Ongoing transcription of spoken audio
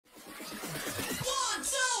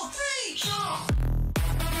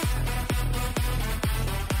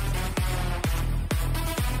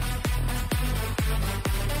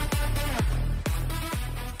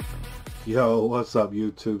Yo, what's up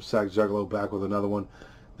YouTube? Sack Juggalo back with another one.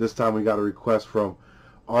 This time we got a request from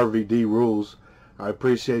RVD Rules. I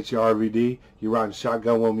appreciate you, RVD. You riding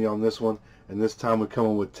shotgun with me on this one. And this time we're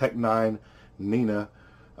coming with N9NA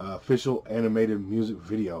official animated music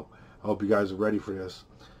video. I hope you guys are ready for this.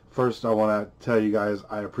 First, I want to tell you guys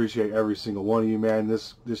I appreciate every single one of you, man.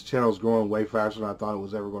 This channel is growing way faster than I thought it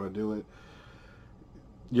was ever going to do it.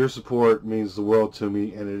 Your support means the world to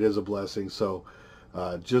me, and it is a blessing. So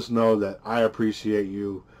just know that I appreciate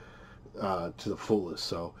you to the fullest.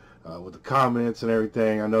 So with the comments and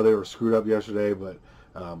everything, I know they were screwed up yesterday, but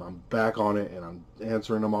I'm back on it and I'm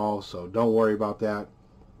answering them all. So don't worry about that.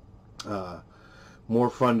 More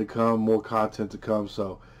fun to come, more content to come.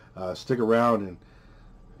 So stick around and,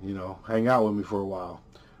 you know, hang out with me for a while.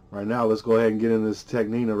 Right now, let's go ahead and get in this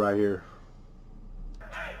N9NA right here.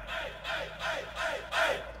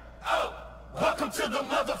 Welcome to the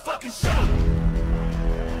motherfucking show.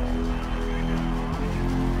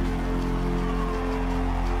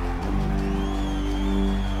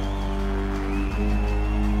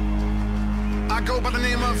 I go by the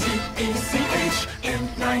name of T-E-C-H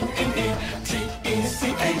N9NE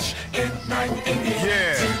T-E-C-H N9NE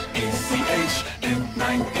Yeah T-E-C-H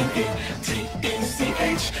N9NE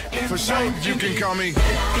T-E-C-H For sure you can call me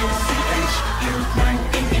T-E-C-H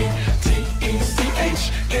N9NE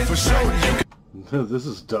T-E-C-H For sure you can This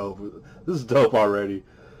is dope. This is dope already.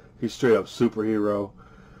 He's straight up superhero.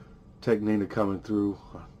 N9NA coming through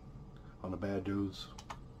on the bad dudes.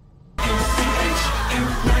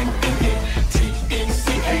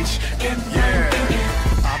 Yeah.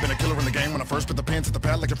 I've been a killer in the game when I first put the pen to the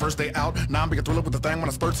pad like your first day out. Now I'm big a thriller with the thing when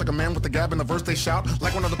I spurts like a man with the gab in the verse they shout.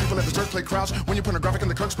 Like one of the people at the church play crouch. When you pornographic in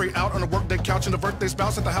the cook straight out on a workday couch and the birthday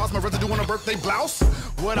spouse at the house. My residue on a birthday blouse.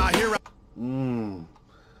 What I hear.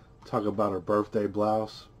 Talk about her birthday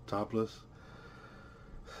blouse, topless.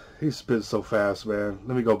 He spits so fast, man.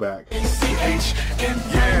 Let me go back. Yeah.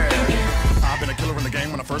 I've been a killer in the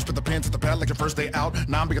game when I first put the pen to the pad like your first day out.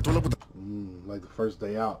 Now I'm big a thriller with the like the first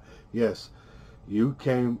day out. Yes, you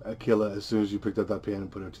came a killer as soon as you picked up that pen and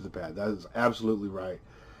put it to the pad. That is absolutely right.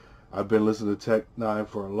 I've been listening to N9ne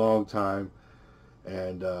for a long time,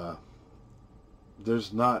 and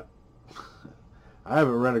there's not I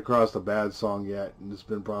haven't run across a bad song yet, and it's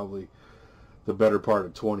been probably the better part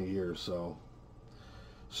of 20 years, so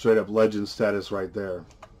straight up legend status right there.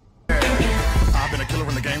 I've been a killer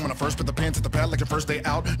in the game when I first put the pen to the pad like your first day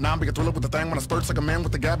out. Now I'm big a thriller with the thing when I spurts like a man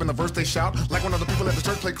with the gab in the verse they shout. Like one of the people at the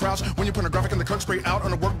church play crouch. When you pornographic in the cook straight out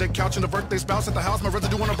on a workday couch and the birthday spouse at the house. My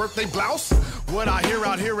residue on a birthday blouse. What I hear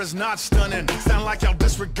out here is not stunning. Sound like y'all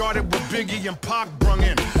disregarded what Biggie and Pac brung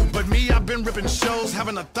in. But me, I've been ripping shows,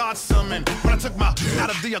 having a thought summon. When I took my out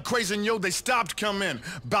of the equation, yo, they stopped coming.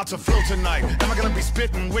 About to flow tonight. Am I gonna be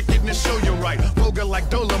spitting wickedness? Show you right. Vulgar like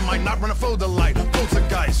Dolomite, not run a folder light.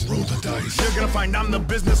 Poltergeist, roll the dice. You're gonna find I'm the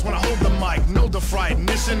business when I hold the mic. Know the fright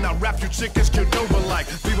mission. I rap you chickens killed over like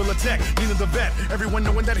people attack. Nina the vet. Everyone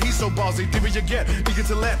knowing that he's so ballsy. Deeper you get, eager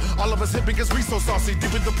to let all of us hit because we so saucy.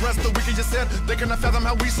 Deep in the press, the weaker you said. They cannot fathom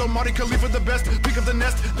how we so Marty Khalifa the best. Peak of the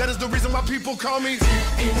nest. That is the reason why people call me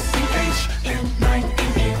T-E-C-H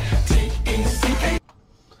N9NE T-E-C-H.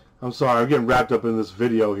 I'm sorry, I'm getting wrapped up in this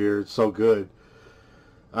video here. It's so good.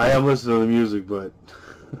 I am listening to the music, but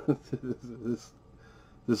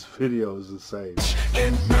this video is insane.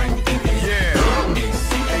 N9NE, yeah.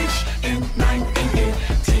 T-E-C-H N9NE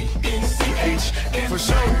T-E-C-H. For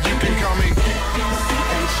sure, you can call me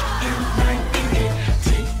T-E-C-H N9NE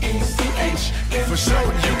T-E-C-H. For sure,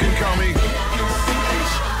 you can call me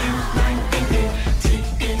T-E-C-H N9NE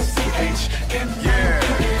T-E-C-H. Yeah.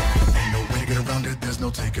 Ain't no way to get around it. There's no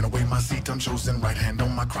taking away my seat. I'm chosen. Right hand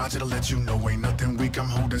on my crotch. It'll let you know ain't nothing weak. I'm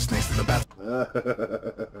holding snakes in the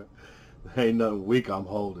bathroom. Ain't nothing weak I'm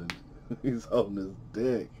holding. He's holding his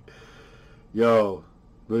dick. Yo,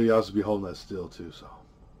 really y'all should be holding that still too, so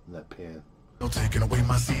that pen. No taking away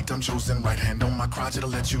my seat, I'm chosen. Right hand on my crotch,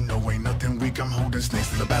 it'll let you know ain't nothing weak. I'm holding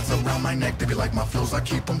snakes in the bats around my neck. They be like my flows, I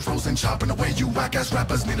keep them frozen. Chopping away you whack-ass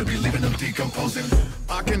rappers, need to be leaving them decomposing.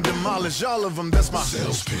 I can demolish all of them, that's my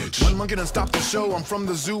sales pitch. One monkey done stop the show, I'm from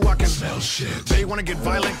the zoo, I can smell shit. They wanna get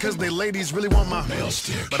violent cause they ladies really want my mail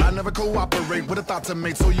stick. But I never cooperate with a thought to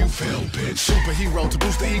make, so you fail, bitch. Superhero to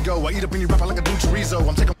boost the ego, I eat up any rapper like a dude chorizo.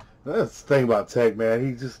 I'm taking... That's the thing about Tech,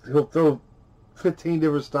 man. He'll throw 15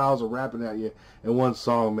 different styles of rapping at you in one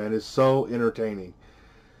song, man. It's so entertaining.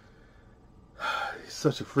 He's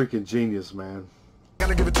such a freaking genius, man.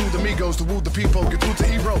 Gotta give it to the Migos to woo the people, get through to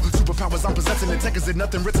hero. Super powers, I'm possessing it. Tech is it,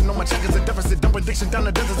 nothing written on my check is a deficit. Dump addiction down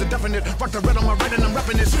the desert is a definite. Rock the red on my right and I'm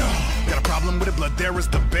repping it. Got a problem with it, blood, there is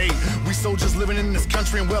debate. We soldiers living in this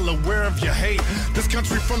country and well aware of your hate. This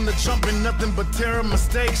country from the jump been nothing but terror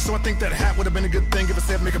mistakes. So I think that hat would have been a good thing if it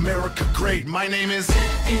said make America great. My name is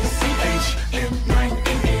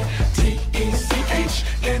T-E-C-H-N9NA.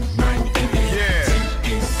 T-E-C-H-N9NA. Yeah.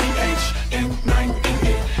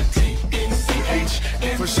 T-E-C-H-N9NA.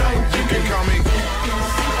 T-E-C-H-N9NA. For sure, you can call me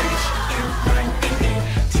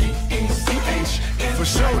T-E-C-H-N9NA. For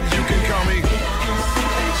sure, you can call me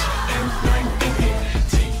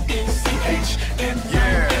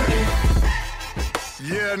T-E-C-H-N9NA.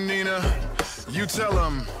 Yeah, Nina, you tell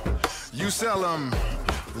them, you sell them,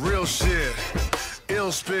 real shit,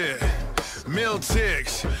 ill spit, mill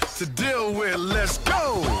ticks to deal with. Let's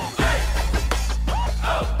go.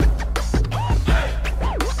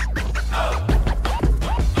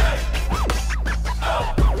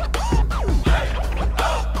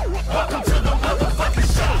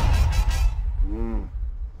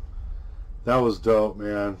 That was dope,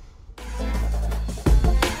 man.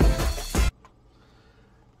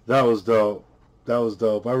 That was dope. That was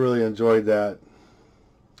dope. I really enjoyed that.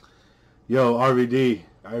 Yo, RVD,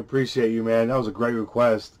 I appreciate you, man. That was a great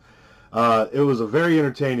request. It was a very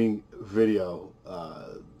entertaining video.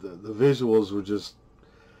 The visuals were just,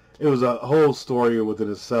 it was a whole story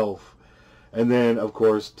within itself. And then, of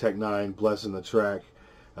course, N9ne blessing the track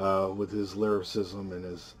with his lyricism and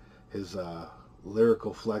his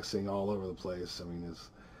lyrical flexing all over the place. I mean,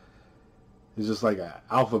 he's just like an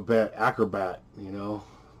alphabet acrobat, you know.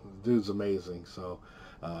 The dude's amazing. So,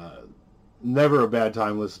 never a bad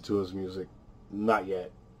time listening to his music. Not yet.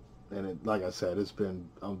 And it, like I said, it's been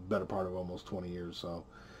a better part of almost 20 years. So,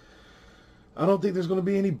 I don't think there's going to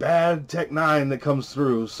be any bad N9ne that comes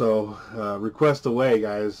through. So, request away,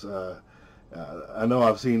 guys. I know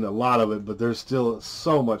I've seen a lot of it, but there's still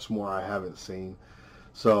so much more I haven't seen.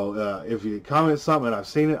 So if you comment something and I've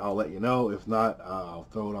seen it, I'll let you know. If not, I'll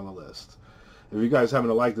throw it on the list. If you guys happen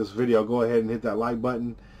to like this video, go ahead and hit that like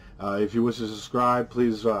button. If you wish to subscribe,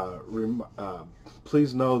 please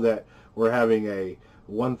please know that we're having a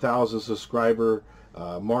 1,000 subscriber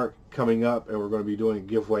mark coming up, and we're going to be doing a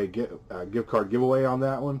giveaway, gift card giveaway on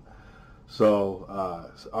that one. So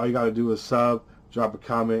all you got to do is sub, drop a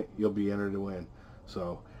comment, you'll be entered to win.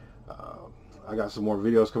 So I got some more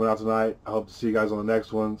videos coming out tonight. I hope to see you guys on the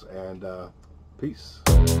next ones, and peace.